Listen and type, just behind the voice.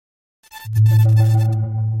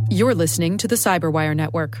You're listening to the Cyberwire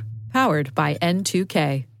Network, powered by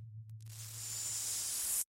N2K.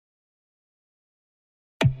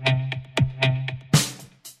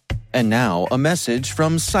 And now, a message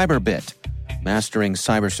from Cyberbit. Mastering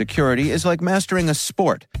cybersecurity is like mastering a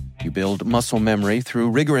sport. You build muscle memory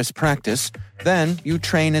through rigorous practice, then you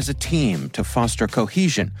train as a team to foster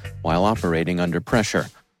cohesion while operating under pressure.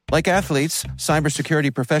 Like athletes,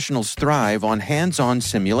 cybersecurity professionals thrive on hands-on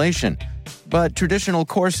simulation. But traditional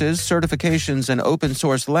courses, certifications, and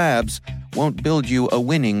open-source labs won't build you a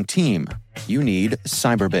winning team. You need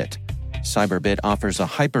Cyberbit. Cyberbit offers a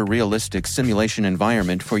hyper-realistic simulation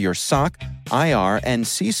environment for your SOC, IR, and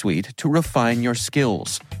C-suite to refine your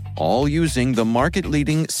skills, all using the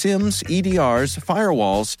market-leading SIMs, EDRs,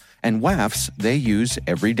 firewalls, and WAFs they use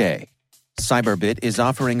every day. Cyberbit is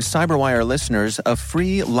offering Cyberwire listeners a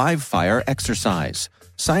free live-fire exercise.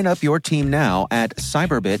 Sign up your team now at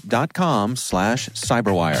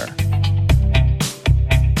cyberbit.com/cyberwire.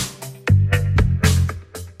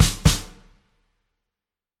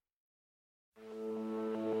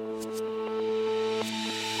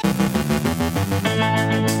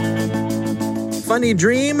 Funny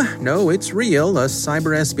dream? No, it's real. A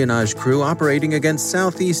cyber espionage crew operating against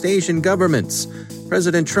Southeast Asian governments.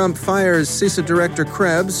 President Trump fires CISA Director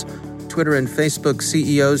Krebs. Twitter and Facebook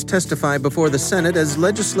CEOs testify before the Senate as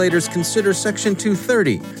legislators consider Section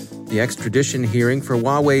 230. The extradition hearing for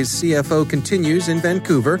Huawei's CFO continues in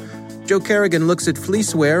Vancouver. Joe Carrigan looks at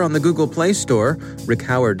fleeceware on the Google Play Store. Rick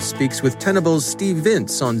Howard speaks with Tenable's Steve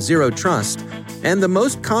Vintz on Zero Trust. And the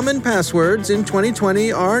most common passwords in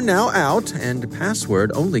 2020 are now out, and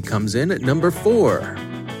password only comes in at number 4.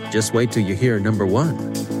 Just wait till you hear number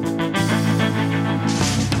 1.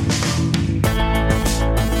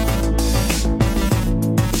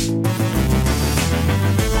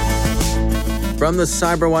 From the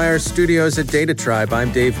Cyberwire studios at Data Tribe,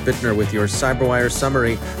 I'm Dave Bittner with your Cyberwire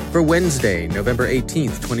summary for Wednesday, November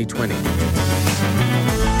 18th, 2020.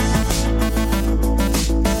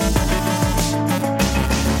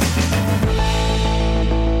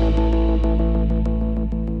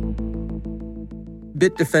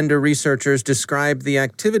 Bitdefender researchers described the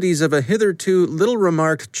activities of a hitherto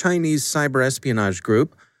little-remarked Chinese cyber espionage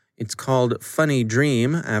group. It's called Funny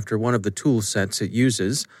Dream, after one of the tool sets it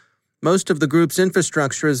uses. Most of the group's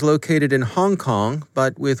infrastructure is located in Hong Kong,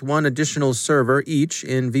 but with one additional server each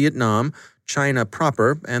in Vietnam, China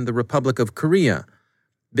proper, and the Republic of Korea.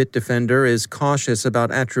 Bitdefender is cautious about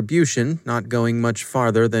attribution, not going much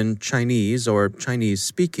farther than Chinese or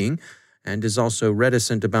Chinese-speaking, and is also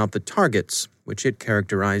reticent about the targets, which it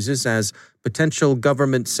characterizes as potential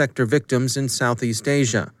government sector victims in Southeast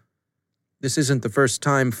Asia. This isn't the first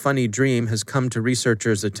time Funny Dream has come to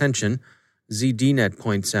researchers' attention. ZDNet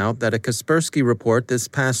points out that a Kaspersky report this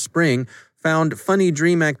past spring found Funny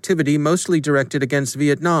Dream activity mostly directed against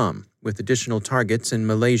Vietnam, with additional targets in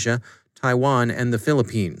Malaysia, Taiwan, and the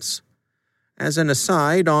Philippines. As an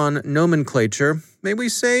aside on nomenclature, may we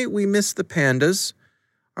say we miss the pandas?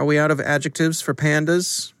 Are we out of adjectives for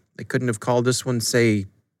pandas? They couldn't have called this one, say,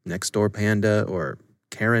 Next Door Panda, or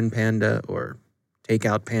Karen Panda, or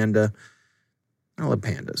Takeout Panda. I love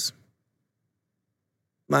pandas.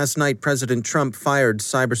 Last night, President Trump fired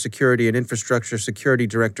Cybersecurity and Infrastructure Security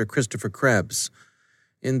Director Christopher Krebs.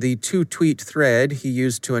 In the two-tweet thread he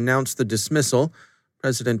used to announce the dismissal,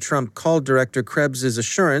 President Trump called Director Krebs'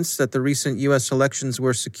 assurance that the recent U.S. elections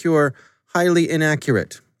were secure highly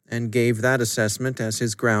inaccurate, and gave that assessment as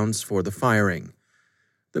his grounds for the firing.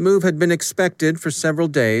 The move had been expected for several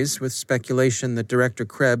days, with speculation that Director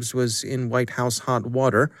Krebs was in White House hot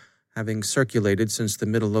water, having circulated since the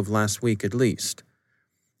middle of last week at least.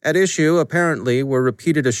 At issue, apparently, were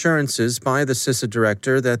repeated assurances by the CISA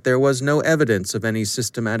director that there was no evidence of any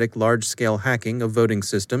systematic large-scale hacking of voting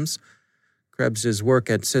systems. Krebs' work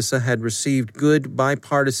at CISA had received good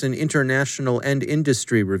bipartisan international and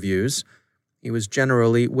industry reviews. He was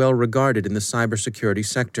generally well regarded in the cybersecurity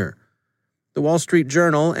sector. The Wall Street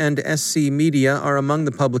Journal and SC Media are among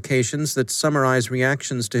the publications that summarize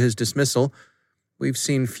reactions to his dismissal. We've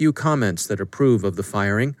seen few comments that approve of the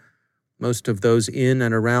firing. Most of those in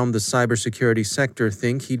and around the cybersecurity sector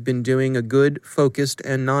think he'd been doing a good, focused,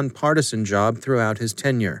 and nonpartisan job throughout his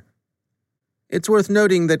tenure. It's worth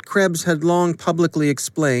noting that Krebs had long publicly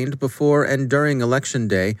explained before and during Election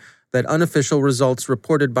Day that unofficial results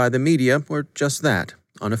reported by the media were just that,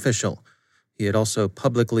 unofficial. He had also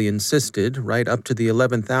publicly insisted, right up to the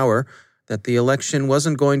 11th hour, that the election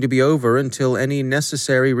wasn't going to be over until any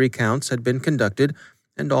necessary recounts had been conducted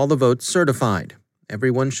and all the votes certified.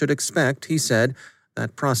 Everyone should expect, he said,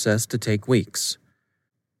 that process to take weeks.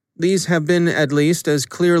 These have been, at least, as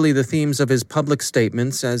clearly the themes of his public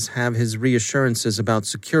statements as have his reassurances about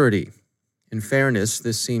security. In fairness,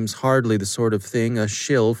 this seems hardly the sort of thing a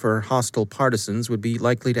shill for hostile partisans would be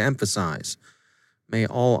likely to emphasize. May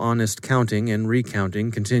all honest counting and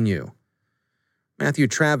recounting continue. Matthew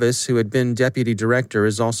Travis, who had been deputy director,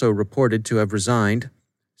 is also reported to have resigned.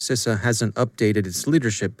 CISA hasn't updated its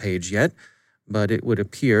leadership page yet, but it would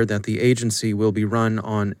appear that the agency will be run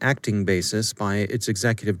on acting basis by its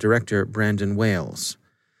executive director, Brandon Wales.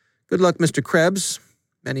 Good luck, Mr. Krebs.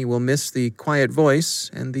 Many will miss the quiet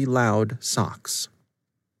voice and the loud socks.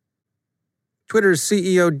 Twitter's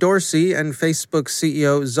CEO Dorsey and Facebook's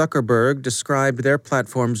CEO Zuckerberg described their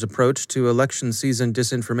platform's approach to election season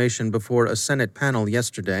disinformation before a Senate panel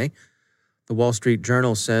yesterday. The Wall Street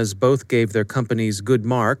Journal says both gave their companies good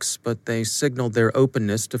marks, but they signaled their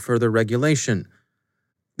openness to further regulation.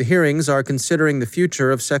 The hearings are considering the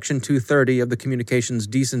future of Section 230 of the Communications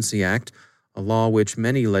Decency Act, a law which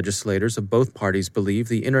many legislators of both parties believe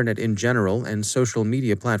the Internet in general and social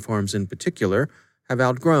media platforms in particular have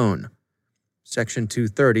outgrown. Section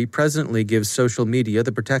 230 presently gives social media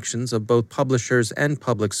the protections of both publishers and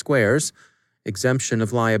public squares, exemption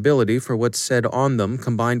of liability for what's said on them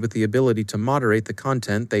combined with the ability to moderate the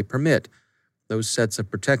content they permit. Those sets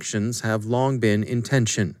of protections have long been in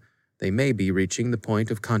tension. They may be reaching the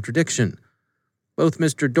point of contradiction. Both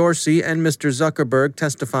Mr. Dorsey and Mr. Zuckerberg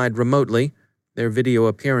testified remotely. Their video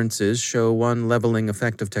appearances show one leveling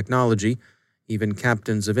effect of technology. Even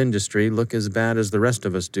captains of industry look as bad as the rest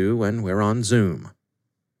of us do when we're on Zoom.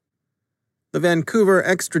 The Vancouver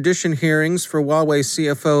extradition hearings for Huawei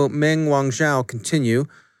CFO Meng Wanzhou continue.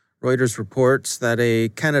 Reuters reports that a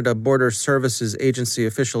Canada Border Services Agency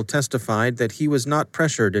official testified that he was not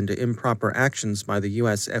pressured into improper actions by the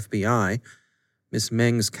U.S. FBI. Ms.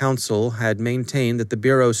 Meng's counsel had maintained that the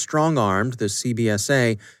Bureau strong-armed the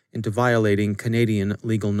CBSA into violating Canadian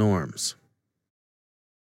legal norms.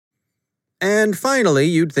 And finally,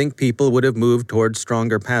 you'd think people would have moved towards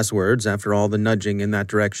stronger passwords after all the nudging in that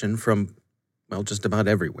direction from, well, just about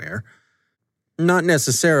everywhere. Not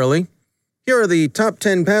necessarily. Here are the top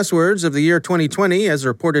 10 passwords of the year 2020 as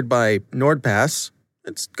reported by NordPass.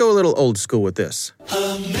 Let's go a little old school with this.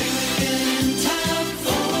 American Top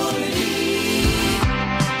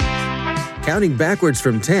 40. Counting backwards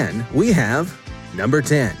from 10, we have number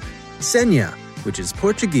 10, Senha, which is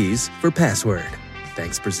Portuguese for password.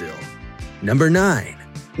 Thanks, Brazil. Number 9,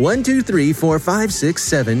 1, 2, 3, 4, 5, 6,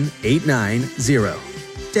 7, 8, 9, 0.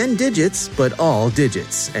 10 digits, but all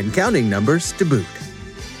digits, and counting numbers to boot.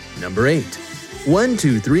 Number 8, 1,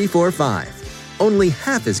 2, 3, 4, 5. Only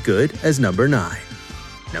half as good as number 9.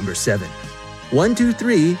 Number 7, 1, 2,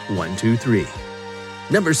 3, 1, 2, 3.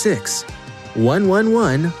 Number 6, 1, 1,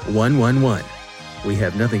 1, 1, 1, 1. We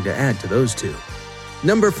have nothing to add to those two.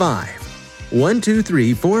 Number 5, 1, 2,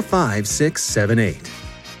 3, 4, 5, 6, 7, 8.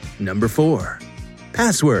 Number 4,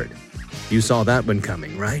 password. You saw that one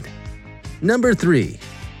coming, right? Number 3,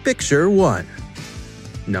 picture 1.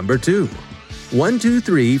 Number 2, 1, 2,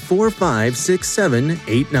 3, 4, 5, 6, 7,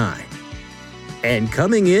 8, 9. And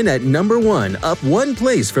coming in at number 1, up one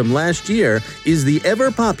place from last year, is the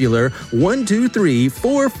ever-popular 1, 2, 3,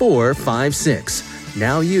 4, 4, 5, 6,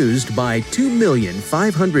 now used by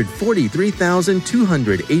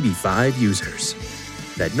 2,543,285 users.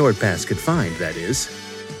 That NordPass could find, that is.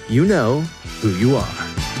 You know who you are.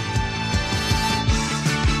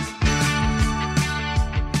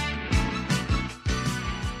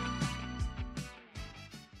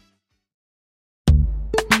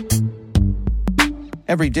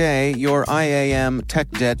 Every day, your IAM tech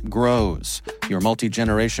debt grows. Your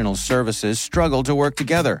multi-generational services struggle to work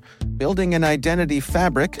together. Building an identity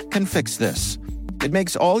fabric can fix this. It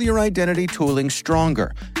makes all your identity tooling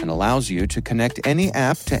stronger and allows you to connect any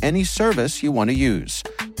app to any service you want to use,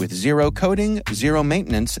 with zero coding, zero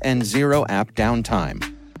maintenance, and zero app downtime.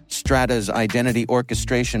 Strata's identity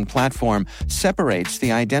orchestration platform separates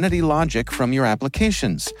the identity logic from your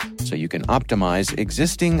applications, so you can optimize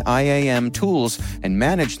existing IAM tools and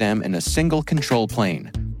manage them in a single control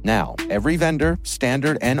plane. Now, every vendor,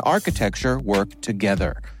 standard, and architecture work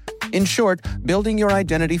together. In short, building your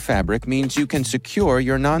identity fabric means you can secure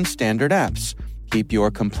your non-standard apps, keep your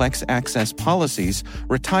complex access policies,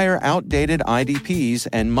 retire outdated IDPs,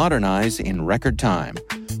 and modernize in record time.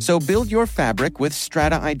 So build your fabric with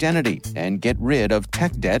Strata Identity and get rid of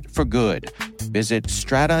tech debt for good. Visit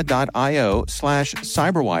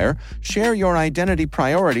strata.io/cyberwire, share your identity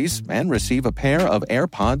priorities, and receive a pair of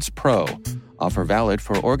AirPods Pro. Offer valid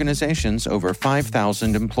for organizations over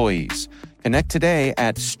 5,000 employees. Connect today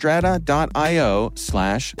at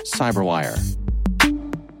strata.io/cyberwire.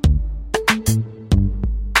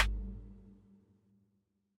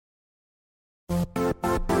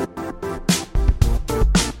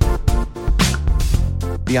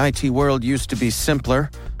 The IT world used to be simpler.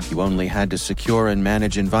 You only had to secure and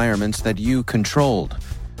manage environments that you controlled.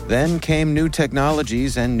 Then came new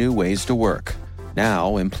technologies and new ways to work.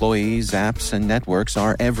 Now, employees, apps, and networks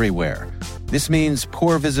are everywhere. This means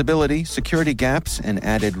poor visibility, security gaps, and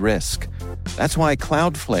added risk. That's why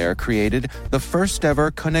Cloudflare created the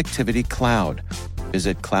first-ever connectivity cloud.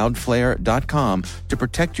 Visit cloudflare.com to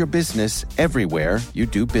protect your business everywhere you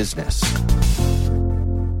do business.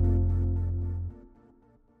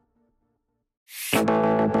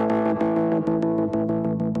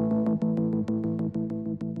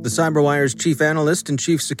 The CyberWire's chief analyst and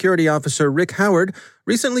chief security officer Rick Howard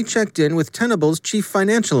recently checked in with Tenable's chief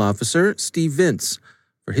financial officer Steve Vintz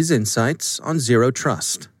for his insights on Zero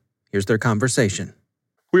Trust. Here's their conversation.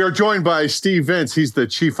 We are joined by Steve Vintz. He's the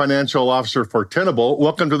chief financial officer for Tenable.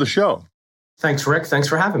 Welcome to the show. Thanks, Rick. Thanks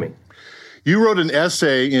for having me. You wrote an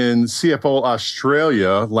essay in CFO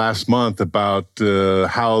Australia last month about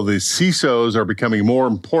how the CISOs are becoming more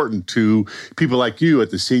important to people like you at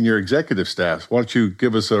the senior executive staff. Why don't you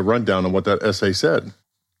give us a rundown on what that essay said?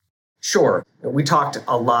 Sure. We talked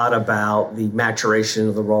a lot about the maturation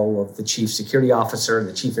of the role of the chief security officer and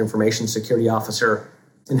the chief information security officer,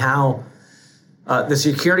 and how the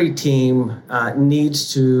security team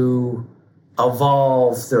needs to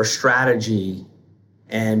evolve their strategy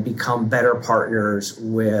and become better partners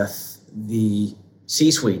with the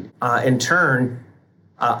C-suite. In turn,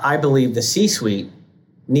 I believe the C-suite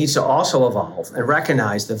needs to also evolve and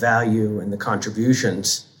recognize the value and the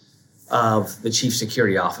contributions of the chief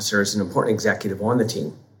security officer as an important executive on the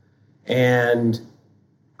team. And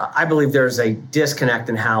I believe there's a disconnect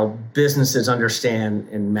in how businesses understand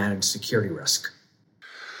and manage security risk.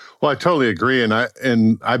 Well, I totally agree, and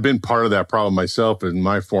I've been part of that problem myself in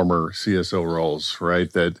my former CSO roles,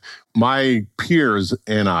 right? That my peers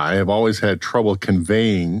and I have always had trouble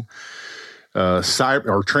conveying cyber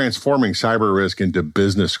or transforming cyber risk into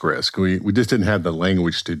business risk. We just didn't have the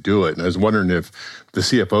language to do it, and I was wondering if the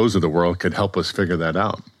CFOs of the world could help us figure that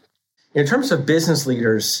out. In terms of business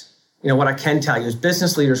leaders, what I can tell you is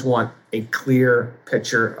business leaders want a clear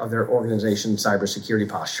picture of their organization's cybersecurity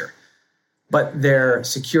posture, but their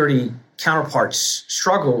security counterparts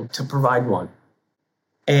struggle to provide one.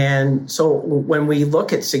 And so when we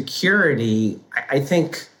look at security, I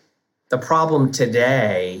think the problem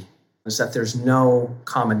today is that there's no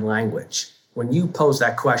common language. When you pose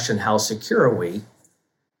that question, how secure are we?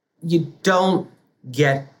 You don't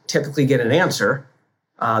typically get an answer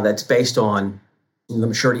that's based on the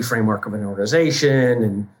maturity framework of an organization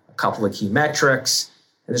and a couple of key metrics.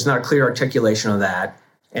 And there's not a clear articulation of that.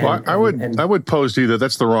 I would pose to you that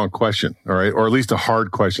that's the wrong question, all right, or at least a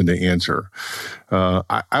hard question to answer.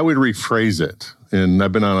 I would rephrase it, and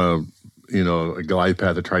I've been on a glide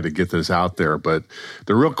path to try to get this out there. But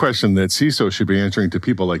the real question that CISO should be answering to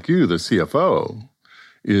people like you, the CFO,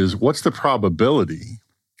 is what's the probability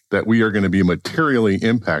that we are going to be materially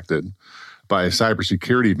impacted by a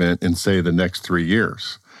cybersecurity event in, say, the next 3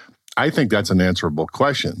 years? I think that's an answerable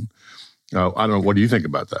question. I don't know. What do you think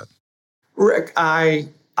about that? Rick, I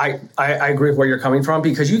agree with where you're coming from,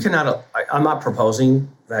 because you cannot. I'm not proposing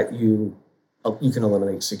that you can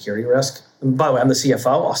eliminate security risk. And by the way, I'm the CFO.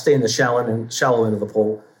 I'll stay in the shallow end of the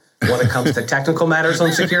pool when it comes to technical matters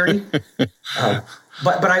on security.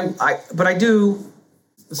 But I do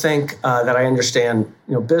think that I understand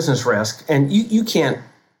business risk, and you can't.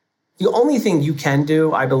 The only thing you can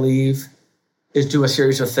do, I believe, is do a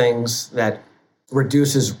series of things that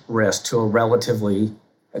reduces risk to a relatively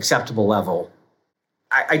acceptable level.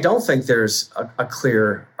 I don't think there's a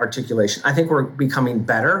clear articulation. I think we're becoming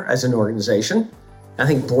better as an organization. I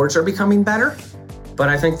think boards are becoming better, but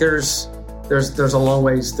I think there's a long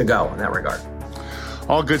ways to go in that regard.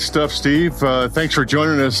 All good stuff, Steve. Thanks for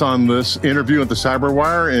joining us on this interview at the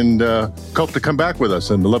CyberWire, and hope to come back with us.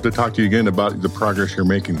 And I'd love to talk to you again about the progress you're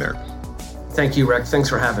making there. Thank you, Rick. Thanks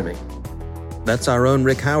for having me. That's our own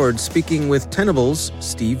Rick Howard speaking with Tenable's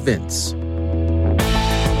Steve Vintz.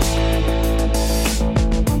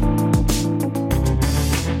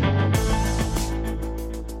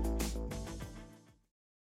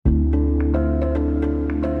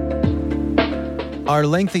 Are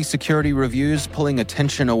lengthy security reviews pulling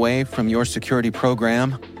attention away from your security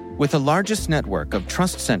program? With the largest network of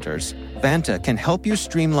trust centers, Vanta can help you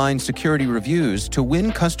streamline security reviews to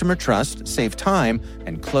win customer trust, save time,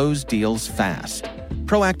 and close deals fast.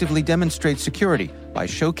 Proactively demonstrate security by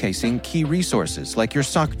showcasing key resources like your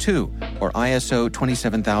SOC 2 or ISO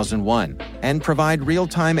 27001, and provide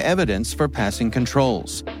real-time evidence for passing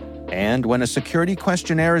controls. And when a security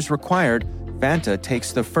questionnaire is required, Vanta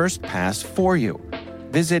takes the first pass for you.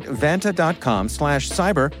 Visit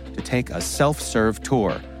vanta.com/cyber to take a self-serve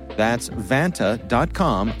tour. That's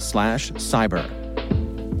vanta.com/cyber.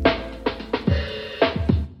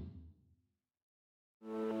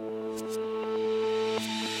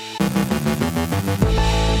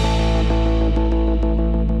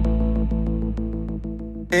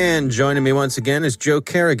 And joining me once again is Joe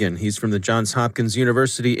Carrigan. He's from the Johns Hopkins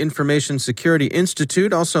University Information Security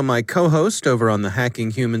Institute, also my co-host over on the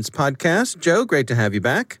Hacking Humans podcast. Joe, great to have you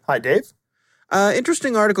back. Hi, Dave.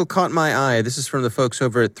 Interesting article caught my eye. This is from the folks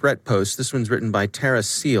over at ThreatPost. This one's written by Tara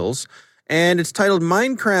Seals, and it's titled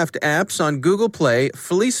Minecraft Apps on Google Play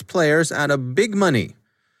Fleece Players Out of Big Money.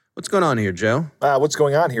 What's going on here, Joe? What's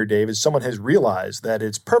going on here, Dave, is someone has realized that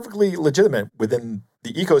it's perfectly legitimate within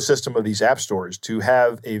the ecosystem of these app stores to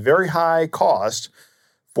have a very high cost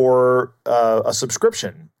for a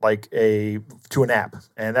subscription, to an app,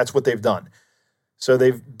 and that's what they've done. So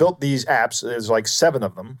they've built these apps. There's like 7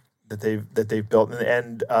 of them that they've built,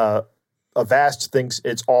 and Avast thinks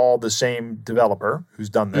it's all the same developer who's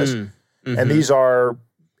done this. Mm-hmm. And these are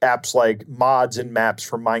apps like mods and maps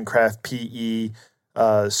for Minecraft PE,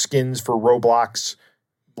 skins for Roblox,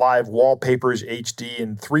 live wallpapers, HD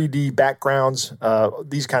and 3D backgrounds,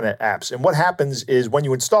 these kind of apps. And what happens is when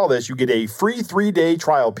you install this, you get a free 3-day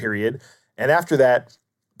trial period. And after that,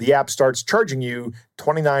 the app starts charging you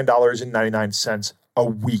 $29.99 a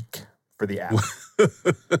week for the app.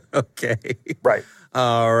 Okay. Right.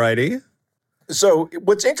 All righty. So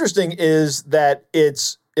what's interesting is that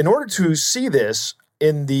in order to see this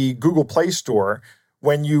in the Google Play Store,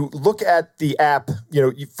 when you look at the app,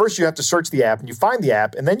 first you have to search the app and you find the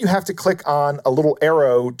app, and then you have to click on a little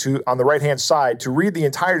arrow on the right-hand side to read the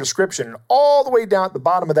entire description. And all the way down at the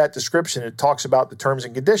bottom of that description, it talks about the terms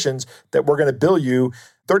and conditions that we're going to bill you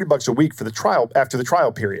 $30 a week for the trial after the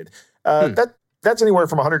trial period. That's anywhere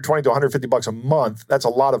from $120 to $150 a month. That's a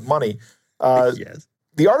lot of money. Yes.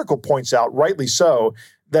 The article points out, rightly so,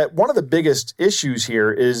 that one of the biggest issues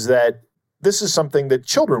here is that this is something that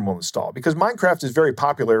children will install because Minecraft is very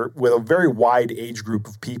popular with a very wide age group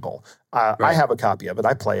of people. Right. I have a copy of it.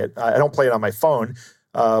 I play it. I don't play it on my phone,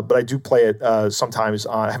 but I do play it sometimes.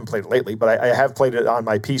 I haven't played it lately, but I have played it on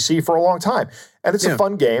my PC for a long time. And it's a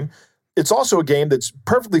fun game. It's also a game that's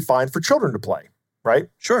perfectly fine for children to play, right?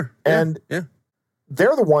 Sure. And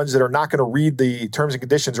they're the ones that are not going to read the terms and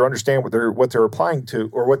conditions or understand what they're applying to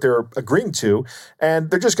or what they're agreeing to. And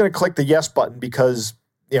they're just going to click the yes button because,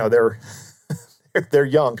 they're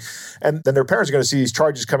young, and then their parents are going to see these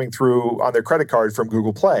charges coming through on their credit card from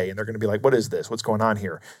Google Play, and they're going to be like, what is this? What's going on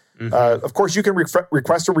here? Mm-hmm. Of course, you can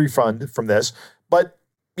request a refund from this, but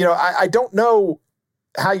I don't know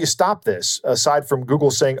how you stop this, aside from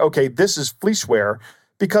Google saying, okay, this is fleeceware,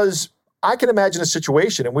 because I can imagine a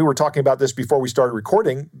situation, and we were talking about this before we started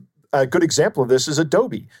recording, a good example of this is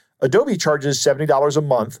Adobe. Adobe charges $70 a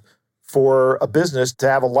month for a business to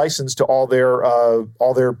have a license to all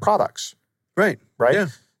their products. Right. Yeah.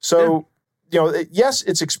 So, yes,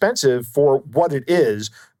 it's expensive for what it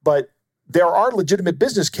is, but there are legitimate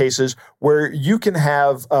business cases where you can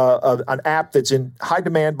have an app that's in high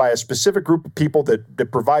demand by a specific group of people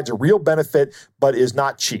that provides a real benefit, but is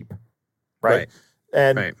not cheap. Right.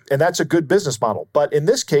 And that's a good business model. But in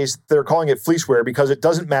this case, they're calling it fleeceware because it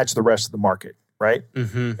doesn't match the rest of the market. Right.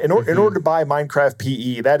 Mm-hmm. In order to buy Minecraft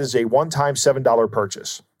PE, that is a one-time $7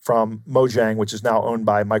 purchase from Mojang, which is now owned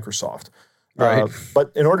by Microsoft. Right.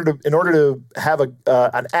 But in order to have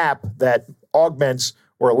an app that augments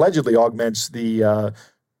or allegedly augments the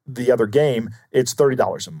other game, it's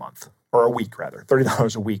 $30 a month or a week rather,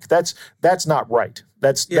 $30 a week. That's not right.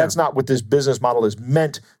 That's not what this business model is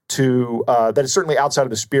meant to. That is certainly outside of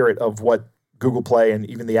the spirit of what Google Play and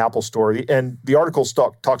even the Apple Store. And the article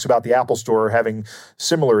talks about the Apple Store having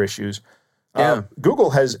similar issues. Google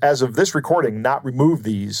has, as of this recording, not removed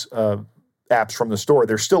these apps from the store.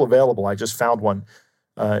 They're still available. I just found one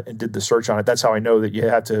and did the search on it. That's how I know that you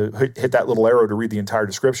had to hit that little arrow to read the entire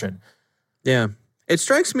description. Yeah. It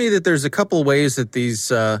strikes me that there's a couple ways that these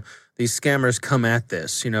scammers come at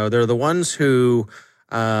this. They're the ones who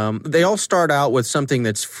they all start out with something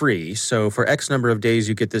that's free. So for X number of days,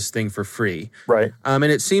 you get this thing for free. Right. And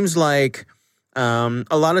it seems like a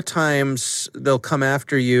lot of times they'll come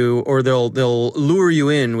after you or they'll lure you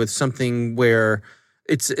in with something where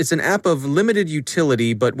it's an app of limited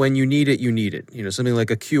utility, but when you need it, you need it. Something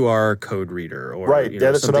like a QR code reader or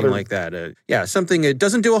something like that. Something it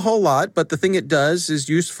doesn't do a whole lot, but the thing it does is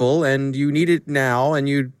useful and you need it now. And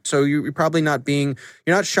you're probably you're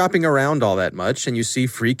not shopping around all that much and you see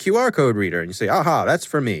free QR code reader and you say, aha, that's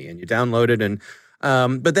for me. And you download it. And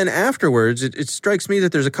but then afterwards, it strikes me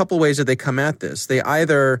that there's a couple ways that they come at this. They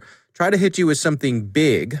either try to hit you with something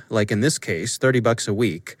big, like in this case, $30 a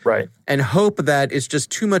week, Right. and hope that it's just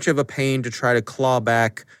too much of a pain to try to claw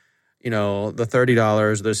back, the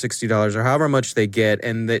 $30, the $60, or however much they get,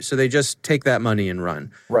 and so they just take that money and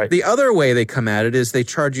run. Right. The other way they come at it is they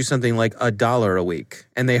charge you something like $1 a week,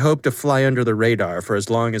 and they hope to fly under the radar for as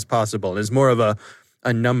long as possible. And it's more of a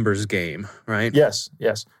numbers game, right? Yes.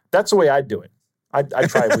 That's the way I'd do it. I'd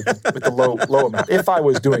try it with the low amount. If I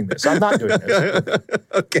was doing this, I'm not doing this.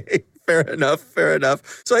 Okay, fair enough.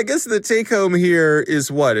 So I guess the take home here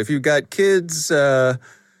is what? If you've got kids,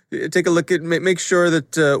 take a look at, make sure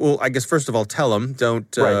that, I guess first of all, tell them,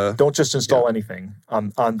 don't just install anything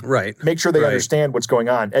on Right. Make sure they Right. understand what's going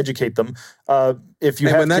on, educate them. If you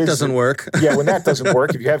And have when that kids doesn't work. when that doesn't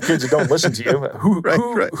work, if you have kids that don't listen to you,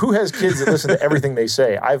 who has kids that listen to everything they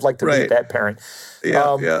say? I'd like to be Right. that parent.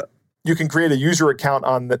 Yeah. You can create a user account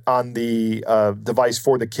on the device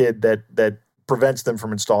for the kid that prevents them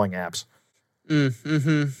from installing apps.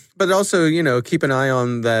 But also, keep an eye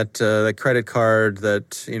on that credit card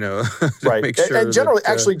that, Right. make sure and generally,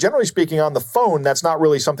 that, generally speaking, on the phone, that's not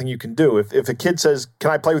really something you can do. If a kid says, "Can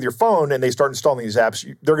I play with your phone?" and they start installing these apps,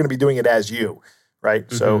 they're going to be doing it as you,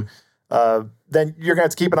 right? So then you're going to have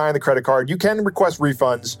to keep an eye on the credit card. You can request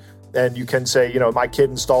refunds, and you can say, my kid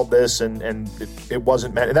installed this and it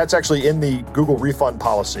wasn't meant. And that's actually in the Google refund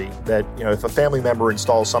policy that, if a family member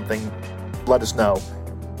installs something, let us know,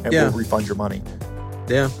 and we'll refund your money.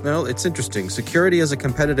 Yeah, well, it's interesting. Security is a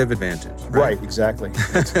competitive advantage. Right, exactly.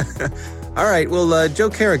 All right, well, Joe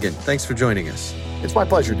Carrigan, thanks for joining us. It's my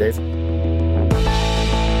pleasure, Dave.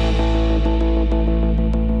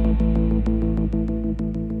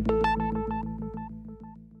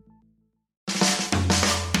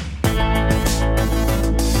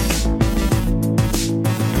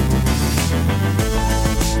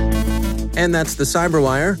 And that's the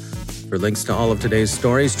Cyberwire. For links to all of today's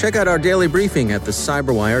stories, check out our daily briefing at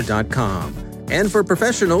thecyberwire.com. And for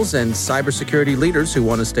professionals and cybersecurity leaders who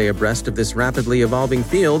want to stay abreast of this rapidly evolving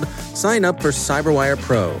field, sign up for Cyberwire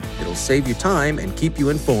Pro. It'll save you time and keep you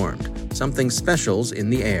informed. Something special's in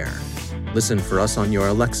the air. Listen for us on your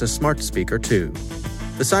Alexa smart speaker, too.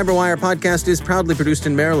 The Cyberwire podcast is proudly produced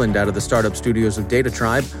in Maryland out of the startup studios of Data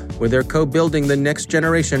Tribe, where they're co-building the next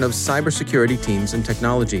generation of cybersecurity teams and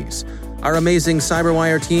technologies. Our amazing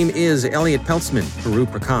Cyberwire team is Elliot Peltzman, Puru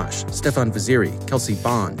Prakash, Stefan Vaziri, Kelsey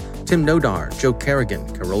Bond, Tim Nodar, Joe Carrigan,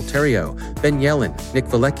 Carol Terrio, Ben Yellen, Nick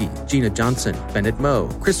Valecki, Gina Johnson, Bennett Moe,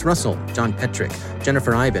 Chris Russell, John Petrick,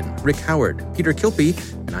 Jennifer Iben, Rick Howard, Peter Kilpie,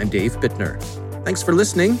 and I'm Dave Bittner. Thanks for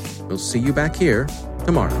listening. We'll see you back here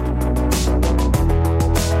tomorrow.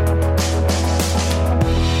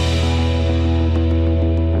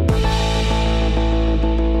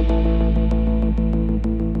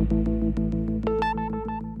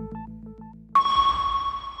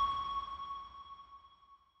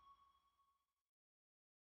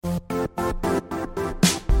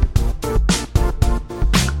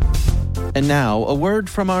 And now, a word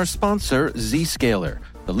from our sponsor, Zscaler,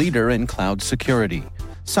 the leader in cloud security.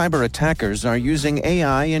 Cyber attackers are using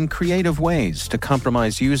AI in creative ways to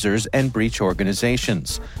compromise users and breach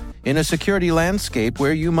organizations. In a security landscape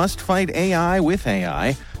where you must fight AI with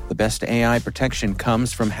AI, the best AI protection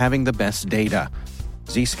comes from having the best data.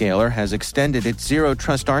 Zscaler has extended its Zero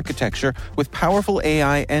Trust architecture with powerful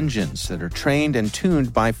AI engines that are trained and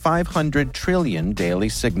tuned by 500 trillion daily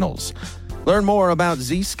signals. Learn more about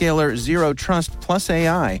Zscaler Zero Trust Plus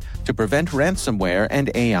AI to prevent ransomware and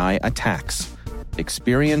AI attacks.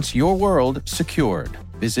 Experience your world secured.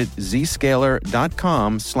 Visit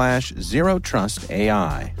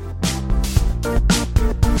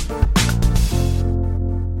zscaler.com/zerotrustai.